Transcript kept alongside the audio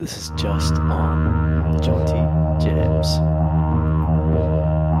This is just on Jonty Jams.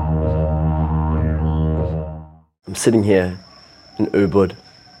 I'm sitting here in Ubud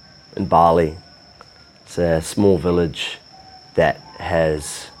in Bali. It's a small village that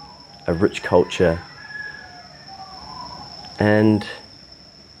has a rich culture. And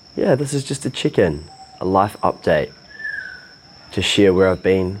yeah, this is just a check-in, a life update to share where I've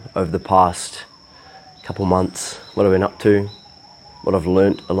been over the past couple months, what I've been up to, what I've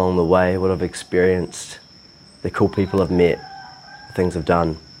learnt along the way, what I've experienced, the cool people I've met, the things I've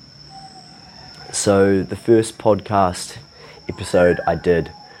done. So the first podcast episode I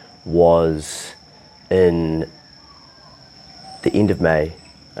did was in the end of May,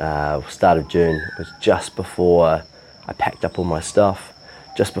 start of June. It was just before I packed up all my stuff,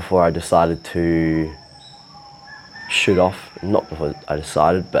 just before I decided to shoot off, not before I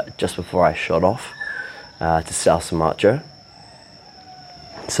decided, but just before I shot off to South Sumatra.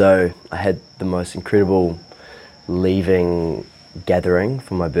 So I had the most incredible leaving gathering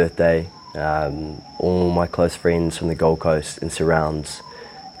for my birthday. All my close friends from the Gold Coast and surrounds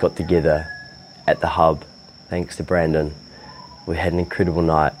got together at the hub, thanks to Brandon. We had an incredible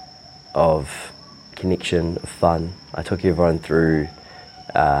night of connection, of fun. I took everyone through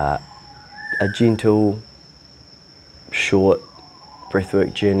a gentle, short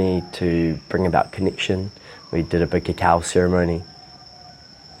breathwork journey to bring about connection. We did a big cacao ceremony.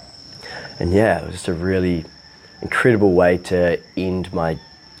 And yeah, it was just a really incredible way to end my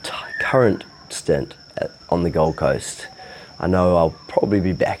current stint on the Gold Coast. I know I'll probably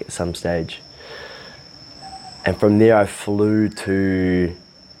be back at some stage. And from there I flew to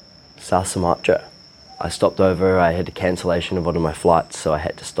South Sumatra. I stopped over, I had a cancellation of one of my flights, so I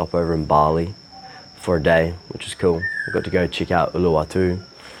had to stop over in Bali for a day, which is cool. I got to go check out Uluwatu,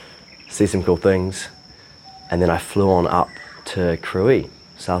 see some cool things, and then I flew on up to Krui,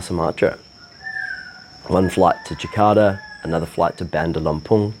 South Sumatra. One flight to Jakarta, another flight to Bandar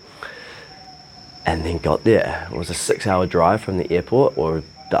Lampung, and then got there. It was a 6-hour drive from the airport, or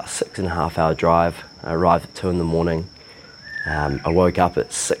about 6.5 hour drive. I arrived at 2 in the morning. I woke up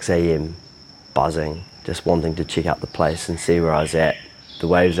at 6 a.m. buzzing, just wanting to check out the place and see where I was at. The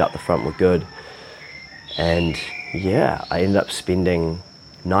waves out the front were good. And yeah, I ended up spending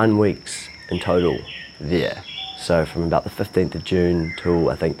 9 weeks in total there. So from about the 15th of June till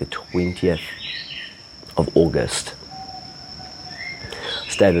I think the 20th of August.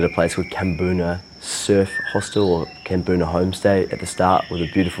 Stayed at a place called Kambuna Surf Hostel, or Kambuna Homestay at the start, with a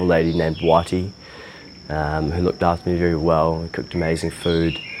beautiful lady named Wati, who looked after me very well and cooked amazing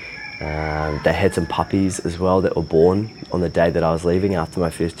food. They had some puppies as well that were born on the day that I was leaving after my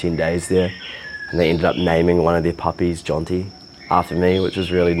first 10 days there. And they ended up naming one of their puppies Jonty after me, which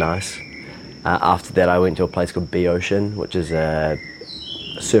was really nice. After that I went to a place called Be Ocean, which is a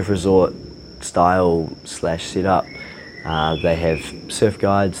surf resort style / setup. They have surf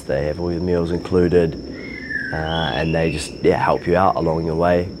guides, they have all your meals included, and they just help you out along your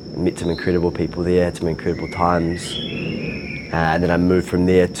way. Met some incredible people there, had some incredible times. And then I moved from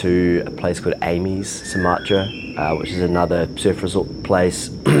there to a place called Amy's Sumatra, which is another surf resort place.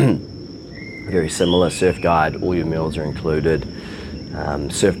 Very similar, surf guide, all your meals are included.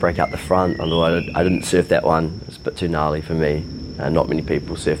 Surf break out the front, although I didn't surf that one, it's a bit too gnarly for me. Not many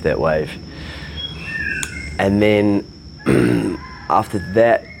people surf that wave. And then after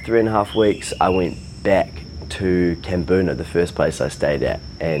that 3.5 weeks, I went back to Kambuna, the first place I stayed at,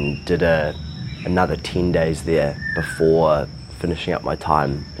 and did another 10 days there before finishing up my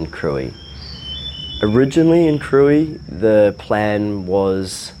time in Krui. Originally in Krui, the plan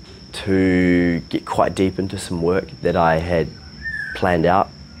was to get quite deep into some work that I had planned out.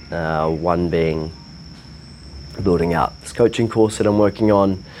 One being building out this coaching course that I'm working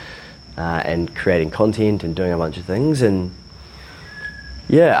on, and creating content and doing a bunch of things. And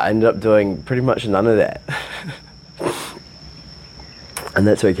yeah, I ended up doing pretty much none of that. And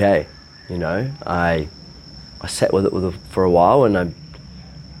that's okay, you know. I sat with it for a while, and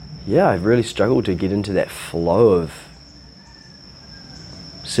I really struggled to get into that flow of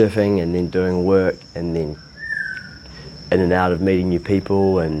surfing and then doing work and then in and out of meeting new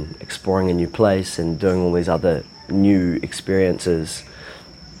people and exploring a new place and doing all these other new experiences.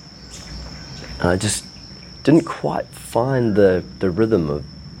 I just didn't quite find the rhythm of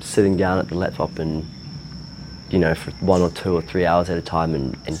sitting down at the laptop and, you know, for 1 or 2 or 3 hours at a time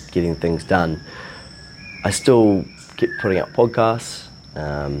and getting things done. I still kept putting out podcasts.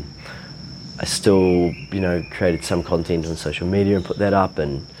 I still, created some content on social media and put that up.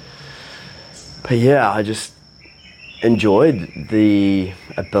 But yeah, I just enjoyed the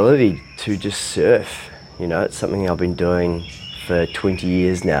ability to just surf. It's something I've been doing for 20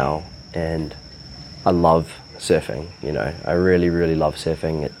 years now, and I love surfing. I really, really love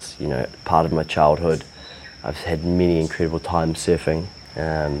surfing. It's part of my childhood. I've had many incredible times surfing,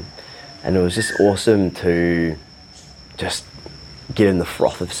 and it was just awesome to just get in the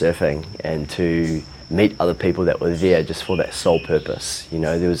froth of surfing and to meet other people that were there just for that sole purpose.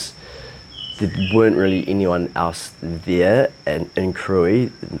 There weren't really anyone else there in Krui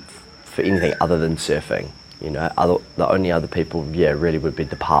for anything other than surfing. The only other people, really would be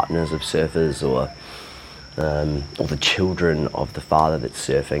the partners of surfers or the children of the father that's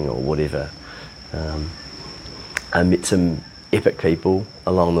surfing or whatever. I met some epic people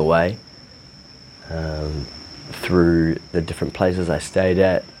along the way through the different places I stayed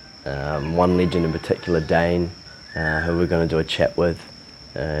at. One legend in particular, Dane, who we're going to do a chat with,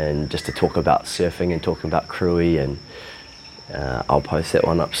 and just to talk about surfing and talking about Krui, and I'll post that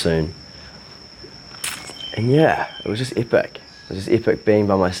one up soon. And it was just epic. It was just epic being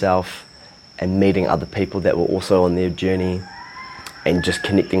by myself and meeting other people that were also on their journey and just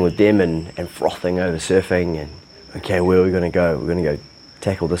connecting with them and frothing over surfing and, okay, where are we going to go? We're going to go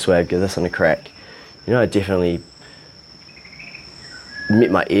tackle this wave, give this one a crack. I definitely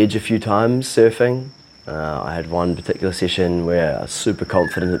met my edge a few times surfing. I had one particular session where I was super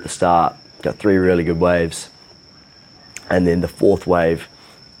confident at the start, got 3 really good waves, and then the 4th wave,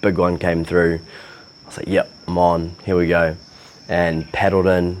 big one came through. I was like, yep, I'm on, here we go, and paddled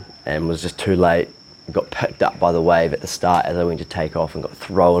in and was just too late. Got picked up by the wave at the start as I went to take off and got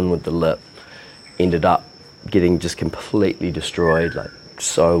thrown with the lip. Ended up getting just completely destroyed, like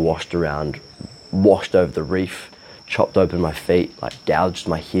so washed over the reef, chopped open my feet, like gouged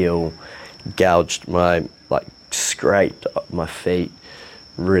my heel, scraped my feet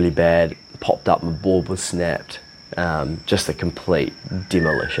really bad, popped up, my board was snapped, just a complete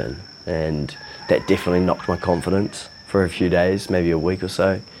demolition. And that definitely knocked my confidence for a few days, maybe a week or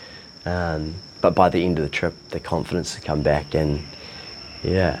so. But by the end of the trip, the confidence had come back and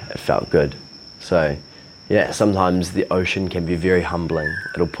it felt good. So sometimes the ocean can be very humbling.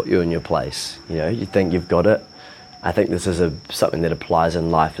 It'll put you in your place. You think you've got it. I think this is something that applies in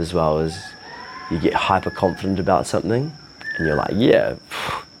life as well, is you get hyper confident about something and you're like, yeah,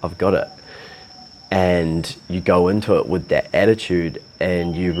 I've got it. And you go into it with that attitude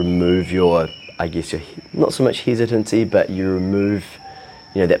and you remove your not so much hesitancy, but you remove,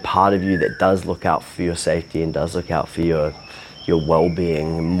 that part of you that does look out for your safety and does look out for your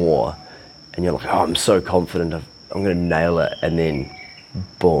well-being more. And you're like, oh, I'm so confident, I'm going to nail it. And then,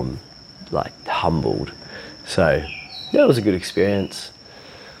 boom, like humbled. So that was a good experience.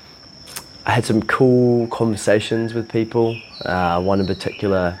 I had some cool conversations with people. One in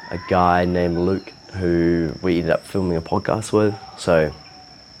particular, a guy named Luke, who we ended up filming a podcast with. So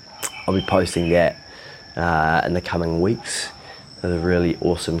I'll be posting that in the coming weeks. It was a really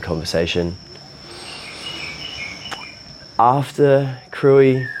awesome conversation. After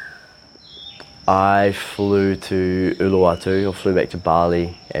Krui, I flew to Uluwatu, or flew back to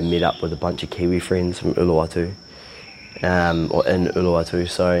Bali and met up with a bunch of Kiwi friends from Uluwatu, or in Uluwatu,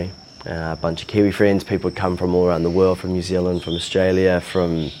 sorry. A bunch of Kiwi friends. People would come from all around the world, from New Zealand, from Australia,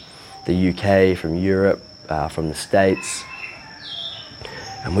 from the UK, from Europe, from the States.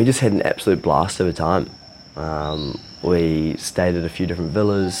 And we just had an absolute blast over time. We stayed at a few different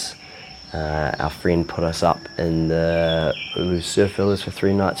villas. Our friend put us up in the Ulu surf villas for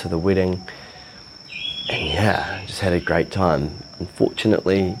 3 nights of the wedding. And just had a great time.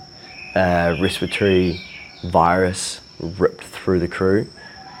 Unfortunately, a respiratory virus ripped through the crew.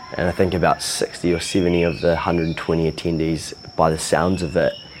 And I think about 60 or 70 of the 120 attendees, by the sounds of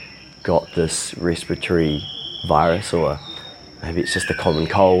it, got this respiratory virus, or maybe it's just a common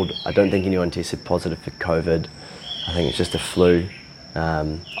cold. I don't think anyone tested positive for COVID. I think it's just a flu.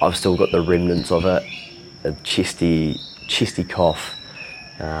 I've still got the remnants of it, a chesty cough,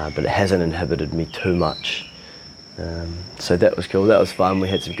 but it hasn't inhibited me too much. So that was cool, that was fun. We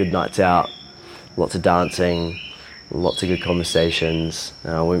had some good nights out, lots of dancing, lots of good conversations.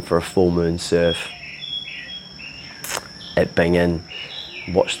 I went for a full moon surf at Bingin,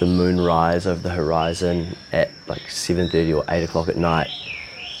 watched the moon rise over the horizon at like 7:30 or 8 o'clock at night.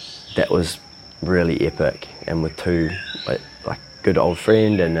 That was really epic, and with 2 like good old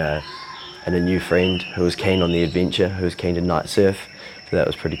friend and a new friend who was keen on the adventure, who was keen to night surf, so that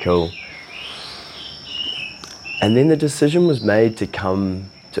was pretty cool. And then the decision was made to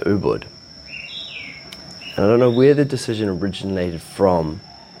come to Ubud. And I don't know where the decision originated from,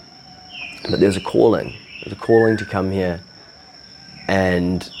 but there's a calling. There's a calling to come here.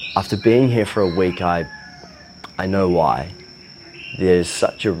 And after being here for a week, I know why. There's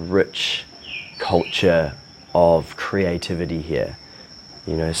such a rich culture of creativity here.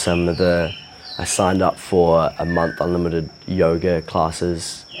 You know, I signed up for a month unlimited yoga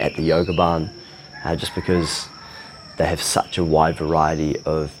classes at the yoga barn, just because they have such a wide variety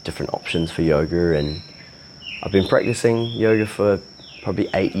of different options for yoga, and I've been practicing yoga for probably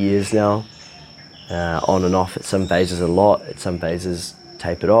 8 years now, on and off. At some phases a lot, at some phases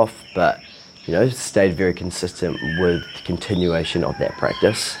tapered off, but you know, stayed very consistent with the continuation of that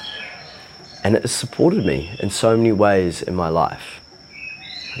practice, and it has supported me in so many ways in my life.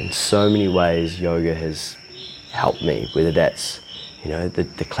 In so many ways, yoga has helped me, whether that's, you know,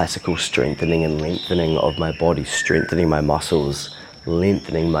 the classical strengthening and lengthening of my body, strengthening my muscles,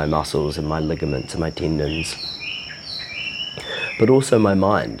 lengthening my muscles and my ligaments and my tendons, but also my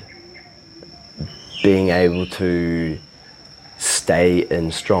mind, being able to stay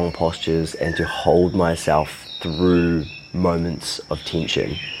in strong postures and to hold myself through moments of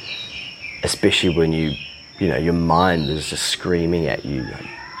tension, especially when you know, your mind is just screaming at you, like,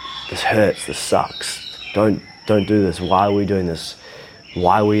 this hurts, this sucks, don't do this, why are we doing this,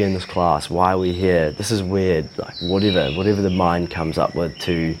 why are we in this class, why are we here, this is weird, like whatever the mind comes up with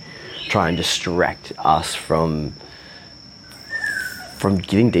to try and distract us from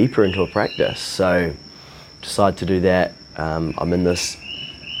getting deeper into a practice. So decided to do that. I'm in this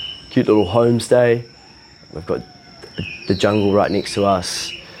cute little homestay. We've got the jungle right next to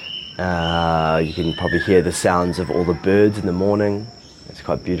us. You can probably hear the sounds of all the birds in the morning. It's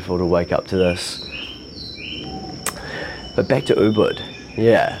quite beautiful to wake up to this. But back to Ubud.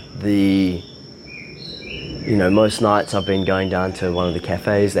 Yeah, most nights I've been going down to one of the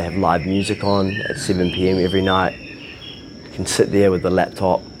cafes. They have live music on at 7 p.m. every night. You can sit there with the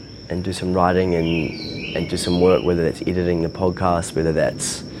laptop and do some writing and do some work, whether that's editing the podcast, whether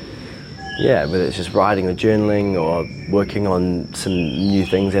it's just writing or journaling or working on some new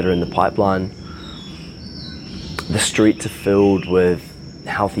things that are in the pipeline. The streets are filled with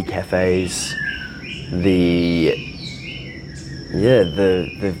healthy cafes. The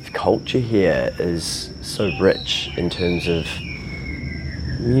culture here is so rich in terms of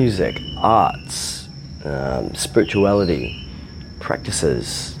music, arts, spirituality,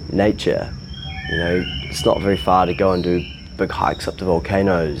 practices, nature. You know, it's not very far to go and do big hikes up to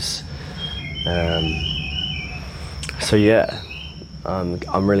volcanoes. I'm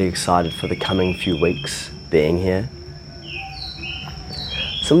really excited for the coming few weeks being here.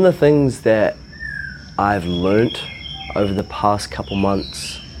 Some of the things that I've learnt over the past couple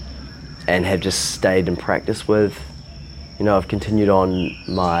months and have just stayed in practice with, you know, I've continued on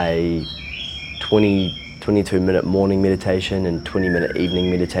my 22-minute morning meditation and 20-minute evening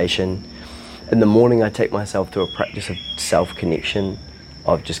meditation. In the morning, I take myself to a practice of self-connection,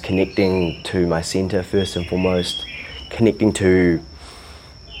 of just connecting to my center first and foremost, connecting to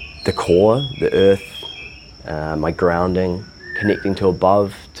the core, the earth, my grounding, connecting to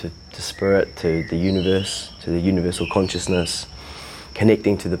above, to spirit, to the universe, to the universal consciousness,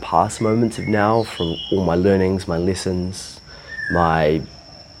 connecting to the past moments of now from all my learnings, my lessons, my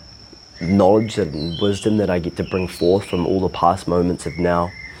knowledge and wisdom that I get to bring forth from all the past moments of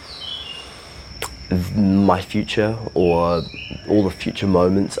now, my future, or all the future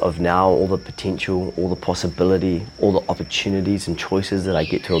moments of now, all the potential, all the possibility, all the opportunities and choices that I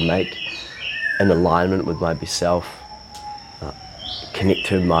get to make in alignment with my best self. Connect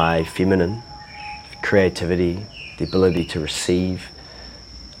to my feminine, creativity, the ability to receive,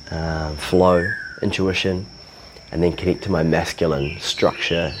 flow, intuition, and then connect to my masculine,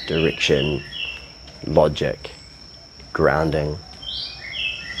 structure, direction, logic, grounding.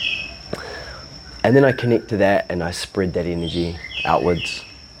 And then I connect to that and I spread that energy outwards.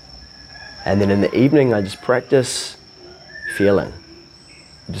 And then in the evening, I just practice feeling.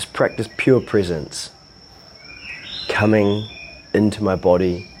 Just practice pure presence. Coming into my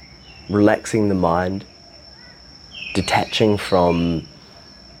body, relaxing the mind, detaching from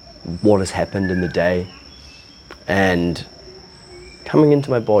what has happened in the day, and coming into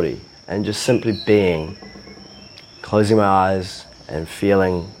my body and just simply being, closing my eyes and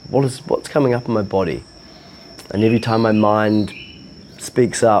feeling what's coming up in my body. And every time my mind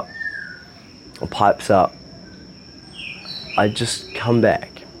speaks up or pipes up, I just come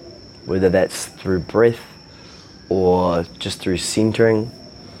back, whether that's through breath or just through centering.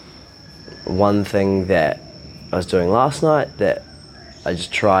 One thing that I was doing last night that I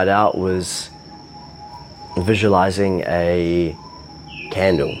just tried out was visualizing a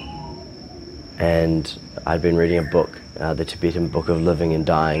candle. And I'd been reading a book, the Tibetan Book of Living and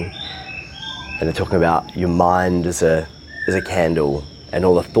Dying, and they're talking about your mind as a candle, and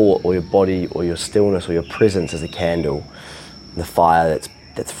all the thought or your body or your stillness or your presence as a candle, the fire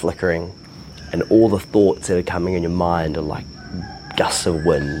that's flickering. and all the thoughts that are coming in your mind are like gusts of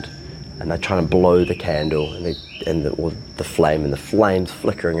wind, and they're trying to blow the candle or the flame, and the flame's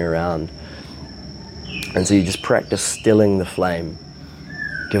flickering around. And so you just practice stilling the flame,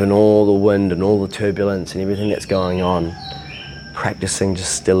 given all the wind and all the turbulence and everything that's going on, practicing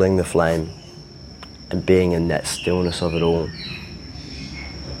just stilling the flame and being in that stillness of it all.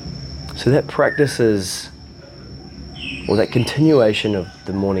 So that practice is, or that continuation of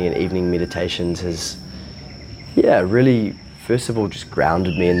the morning and evening meditations has, really, first of all, just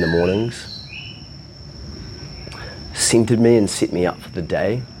grounded me in the mornings, centered me and set me up for the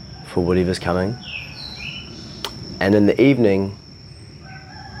day, for whatever's coming. And in the evening,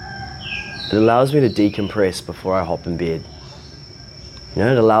 it allows me to decompress before I hop in bed. You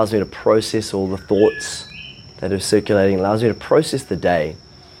know, it allows me to process all the thoughts that are circulating. It allows me to process the day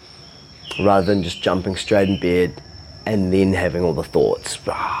rather than just jumping straight in bed and then having all the thoughts.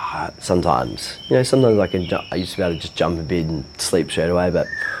 Sometimes, sometimes I used to be able to just jump in bed and sleep straight away, but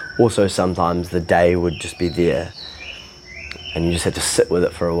also sometimes the day would just be there and you just had to sit with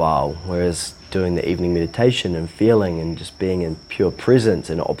it for a while. Whereas doing the evening meditation and feeling and just being in pure presence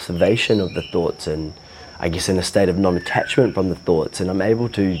and observation of the thoughts, and I guess in a state of non-attachment from the thoughts, and I'm able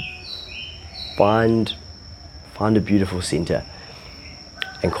to find a beautiful center.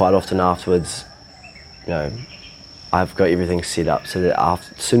 And quite often afterwards, I've got everything set up so that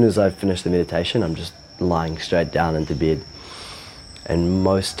as soon as I've finished the meditation, I'm just lying straight down into bed. And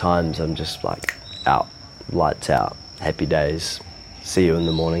most times I'm just like out, lights out, happy days, see you in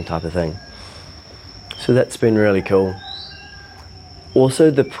the morning type of thing. So that's been really cool. Also,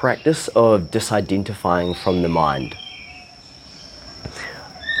 the practice of disidentifying from the mind.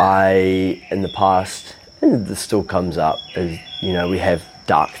 In the past, and this still comes up, is, we have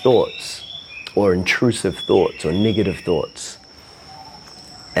dark thoughts or intrusive thoughts or negative thoughts.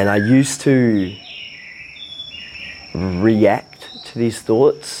 And I used to react to these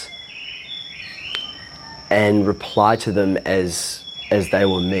thoughts and reply to them as they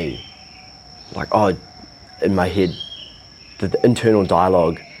were me. Like, in my head, the internal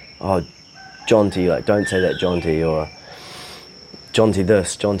dialogue, Jonty, like, don't say that, Jonty, or Jonty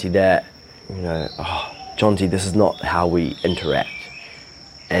this, Jonty that, Jonty, this is not how we interact.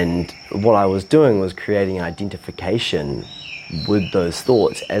 And what I was doing was creating identification with those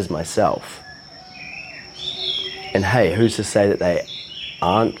thoughts as myself. And hey, who's to say that they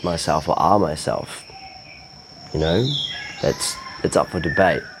aren't myself or are myself? It's up for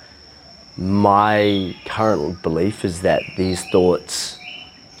debate. My current belief is that these thoughts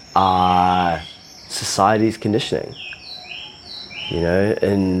are society's conditioning.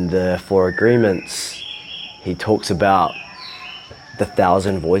 In the Four Agreements, he talks about the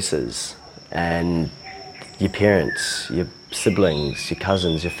 1,000 voices, and your parents, your siblings, your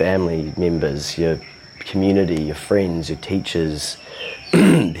cousins, your family members, your community, your friends, your teachers,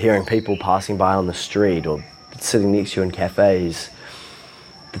 hearing people passing by on the street or sitting next to you in cafes.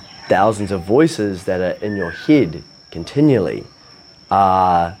 Thousands of voices that are in your head continually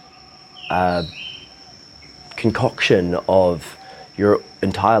are a concoction of your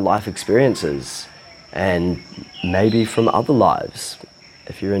entire life experiences, and maybe from other lives,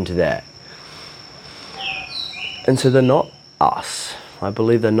 if you're into that. And so they're not us. I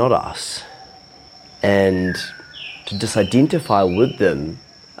believe they're not us. And to disidentify with them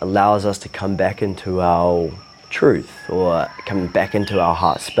allows us to come back into our truth, or coming back into our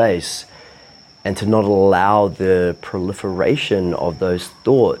heart space, and to not allow the proliferation of those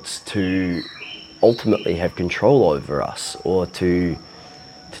thoughts to ultimately have control over us, or to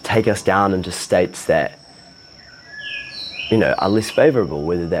take us down into states that are less favorable,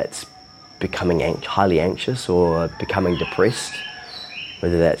 whether that's becoming highly anxious or becoming depressed,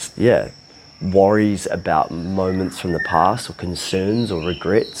 whether that's worries about moments from the past, or concerns or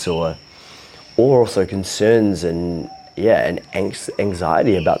regrets, or also concerns and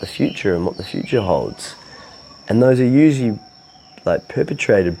anxiety about the future and what the future holds. And those are usually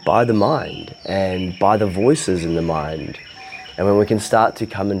perpetrated by the mind and by the voices in the mind. And when we can start to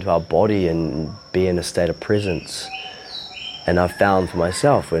come into our body and be in a state of presence, and I've found for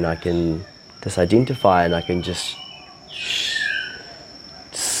myself, when I can disidentify and I can just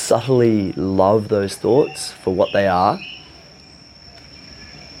subtly love those thoughts for what they are,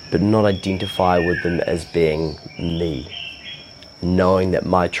 but not identify with them as being me, knowing that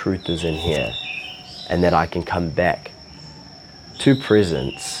my truth is in here and that I can come back to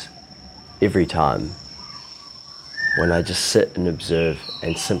presence every time when I just sit and observe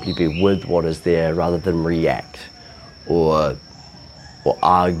and simply be with what is there rather than react or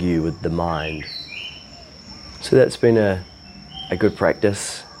argue with the mind. So that's been a good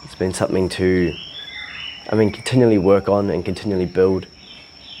practice. It's been something to, continually work on and continually build.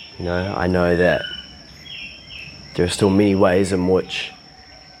 I know that there are still many ways in which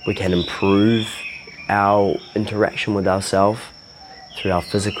we can improve our interaction with ourselves through our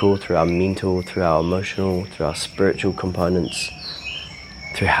physical, through our mental, through our emotional, through our spiritual components,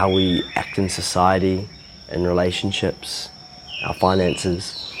 through how we act in society, in relationships, our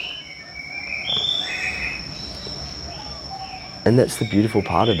finances. And that's the beautiful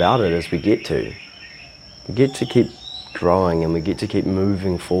part about it, is we get to keep growing and we get to keep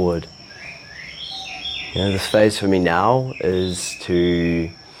moving forward. This phase for me now is to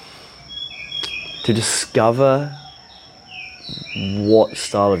discover what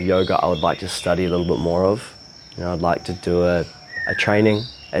style of yoga I would like to study a little bit more of. I'd like to do a training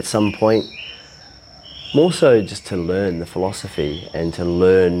at some point, more so just to learn the philosophy and to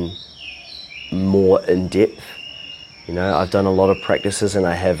learn more in depth. I've done a lot of practices and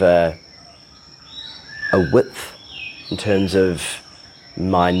I have a width in terms of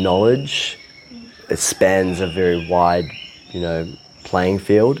my knowledge. It spans a very wide, playing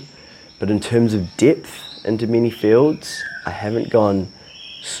field. But in terms of depth into many fields, I haven't gone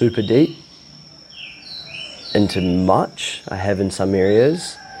super deep into much. I have in some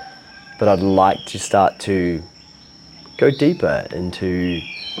areas, but I'd like to start to go deeper into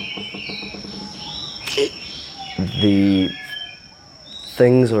the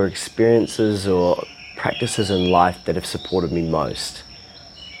things or experiences or practices in life that have supported me most,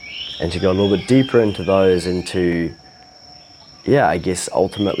 and to go a little bit deeper into those and to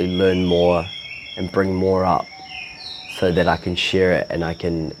ultimately learn more and bring more up so that I can share it and I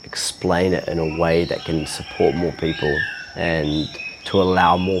can explain it in a way that can support more people and to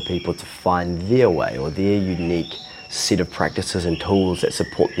allow more people to find their way or their unique set of practices and tools that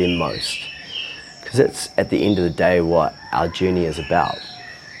support them most. Because that's at the end of the day what our journey is about,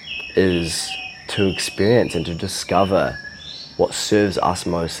 is to experience and to discover what serves us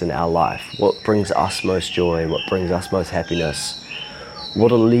most in our life, what brings us most joy, what brings us most happiness,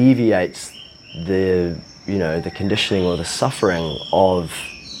 what alleviates the conditioning or the suffering of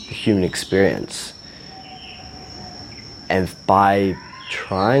the human experience. And by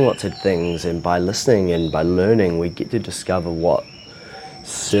trying lots of things and by listening and by learning, we get to discover what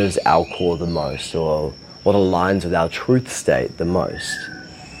serves our core the most, or what aligns with our truth state the most.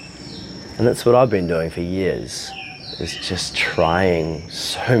 And that's what I've been doing for years, is just trying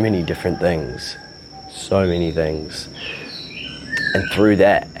so many different things, and through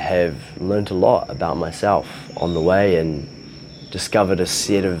that have learned a lot about myself on the way and discovered a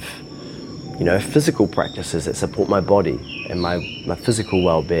set of physical practices that support my body and my physical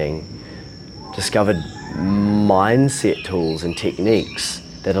well-being, discovered mindset tools and techniques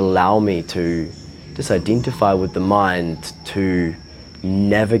that allow me to just identify with the mind, to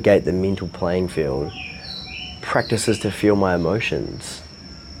navigate the mental playing field, practices to feel my emotions,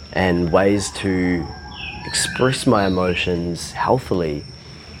 and ways to express my emotions healthily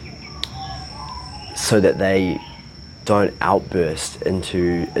so that they don't outburst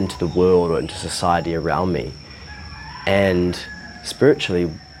into the world or into society around me. And spiritually,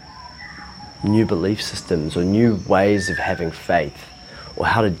 new belief systems or new ways of having faith, or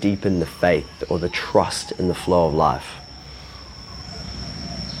how to deepen the faith or the trust in the flow of life.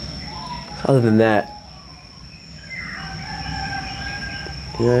 Other than that,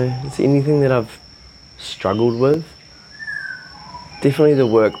 it's anything that I've struggled with. Definitely the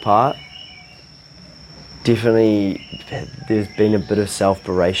work part. Definitely there's been a bit of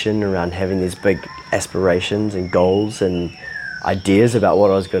self-beration around having these big aspirations and goals and ideas about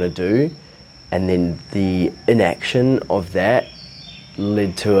what I was going to do, and then the inaction of that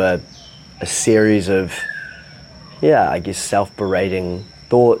led to a series of self-berating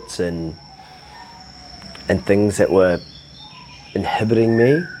thoughts and things that were inhibiting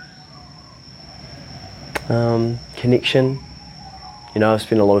me. Connection. I've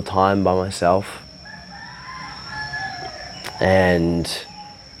spent a lot of time by myself, and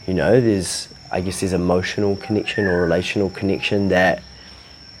there's emotional connection or relational connection that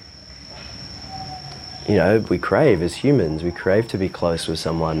we crave as humans. We crave to be close with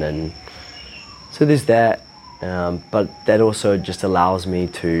someone, and so there's that. But that also just allows me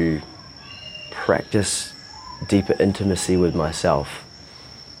to practice deeper intimacy with myself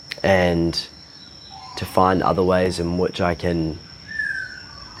and to find other ways in which I can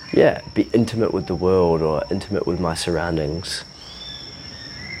be intimate with the world or intimate with my surroundings.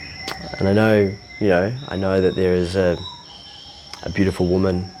 And I know that there is a beautiful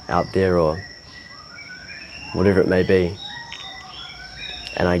woman out there, or whatever it may be,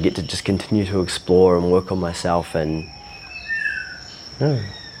 and I get to just continue to explore and work on myself, and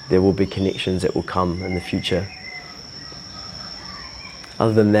there will be connections that will come in the future.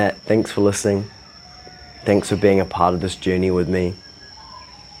 Other than that, thanks for listening. Thanks for being a part of this journey with me.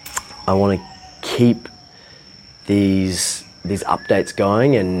 I want to keep these updates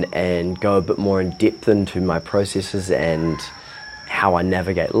going and go a bit more in depth into my processes and how I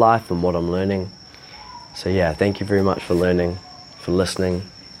navigate life and what I'm learning. So yeah, thank you very much for learning, for listening,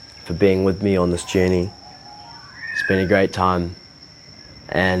 for being with me on this journey. It's been a great time,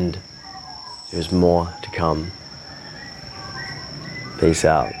 and there's more to come. Peace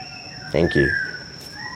out. Thank you.